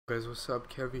Guys, what's up?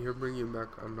 Kevin here, bringing you back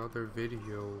another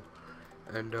video.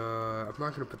 And I'm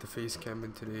not gonna put the face cam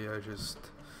in today. I just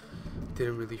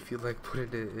didn't really feel like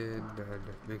putting it in and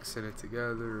mixing it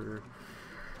together.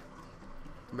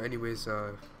 But anyways,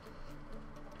 so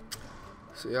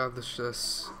yeah, let's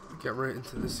just get right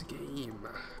into this game.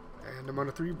 And I'm on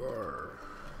a 3-bar.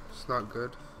 It's not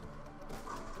good.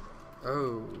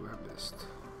 Oh, I missed.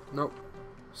 Nope.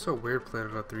 So weird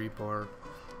playing on a 3-bar.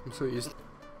 I'm so used to.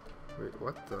 Wait,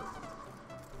 what the?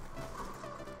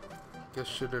 Guess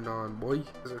shitting on, boy.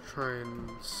 They're trying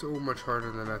so much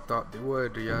harder than I thought they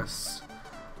would. Yes,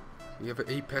 you have an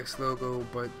Apex logo,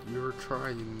 but you're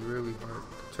trying really hard.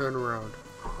 Turn around.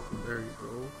 There you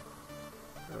go.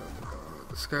 Oh my god.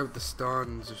 This guy with the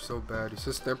stuns are so bad. He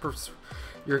says snipers.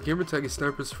 Your gamer tag is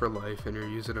snipers for life, and you're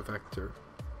using a vector.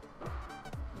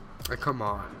 Like, come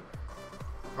on.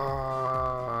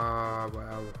 Ah,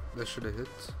 wow. That should have hit.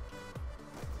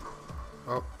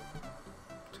 Oh,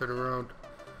 turn around.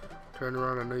 Turn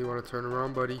around. I know you want to turn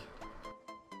around, buddy.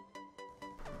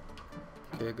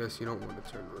 Okay, I guess you don't want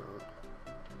to turn around.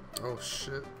 Oh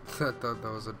shit. I thought that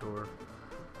was a door.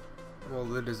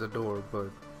 Well, it is a door, but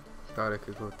thought I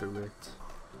could go through it.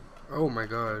 Oh my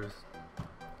god.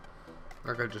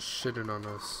 That guy just shitting on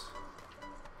us.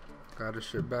 Gotta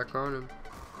shit back on him.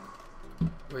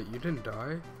 Wait, you didn't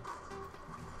die?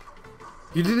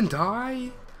 You didn't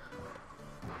die?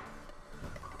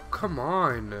 Come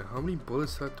on, how many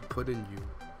bullets do I have to put in you?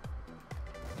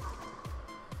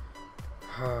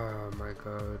 Oh my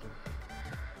god.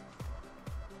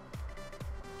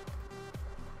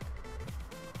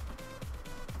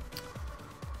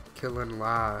 Killing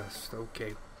last,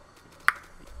 okay.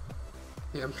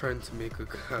 Yeah, I'm trying to make a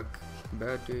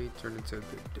bad day turn into a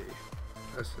good day.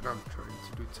 That's what I'm trying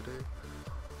to do today.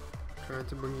 Trying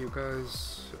to bring you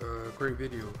guys a great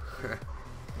video.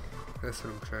 That's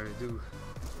what I'm trying to do.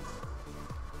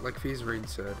 Like FaZe Rain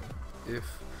said, if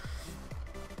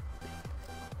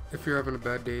you're having a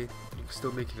bad day, you can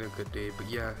still make it a good day. But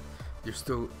yeah,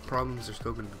 problems are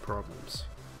still gonna be problems.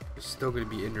 It's still gonna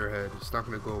be in your head. It's not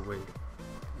gonna go away.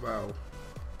 Wow.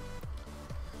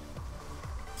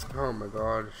 Oh my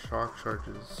god, shock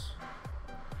charges.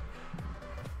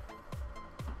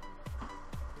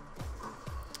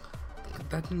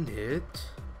 That didn't hit.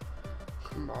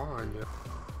 Come on, yo.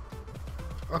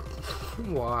 Oh,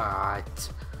 what?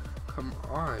 Come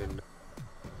on.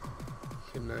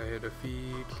 Can I hit a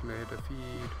feed? Can I hit a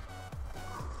feed?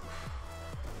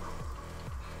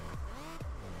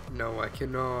 No, I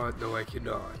cannot. No, I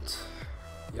cannot.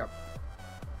 Yep.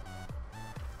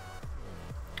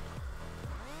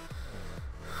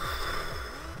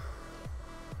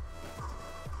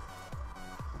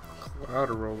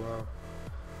 Collateral, wow.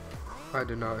 I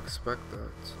did not expect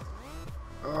that.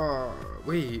 Oh,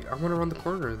 wait, I want to run the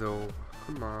corner though.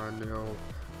 Come on, yo.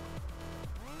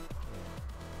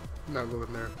 I'm not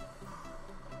going there.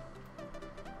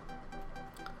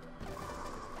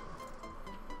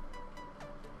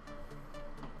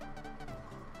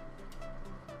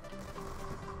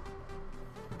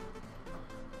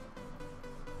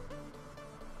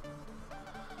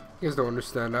 You guys don't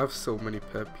understand. I have so many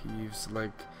pet peeves.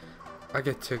 Like, I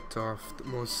get ticked off the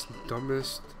most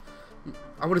dumbest,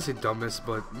 I wouldn't say dumbest,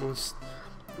 but most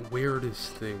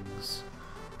weirdest things.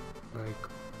 Like,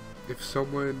 if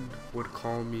someone would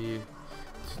call me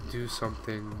to do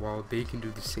something while they can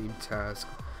do the same task,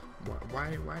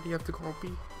 why do you have to call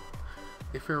me?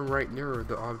 If you're right near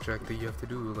the object that you have to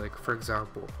do, like for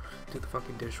example, do the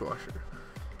fucking dishwasher.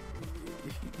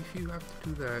 If you have to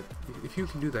do that, if you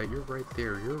can do that, you're right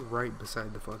there. You're right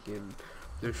beside the fucking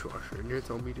dishwasher, and you're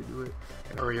telling me to do it.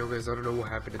 Alright, yo guys, I don't know what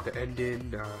happened at the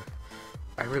ending.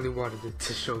 I really wanted it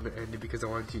to show the ending because I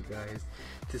wanted you guys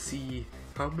to see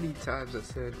how many times I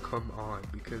said come on,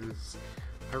 because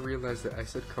I realized that I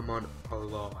said come on a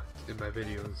lot in my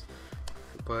videos.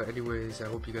 But anyways, I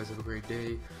hope you guys have a great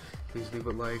day. Please leave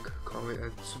a like, comment,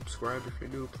 and subscribe if you're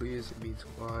new, please. It means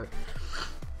a lot.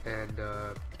 And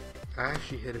I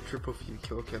actually hit a triple feed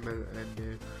kill cam at the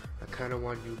end. I kind of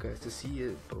want you guys to see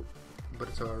it, but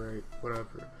it's alright,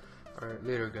 whatever. Alright,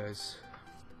 later guys.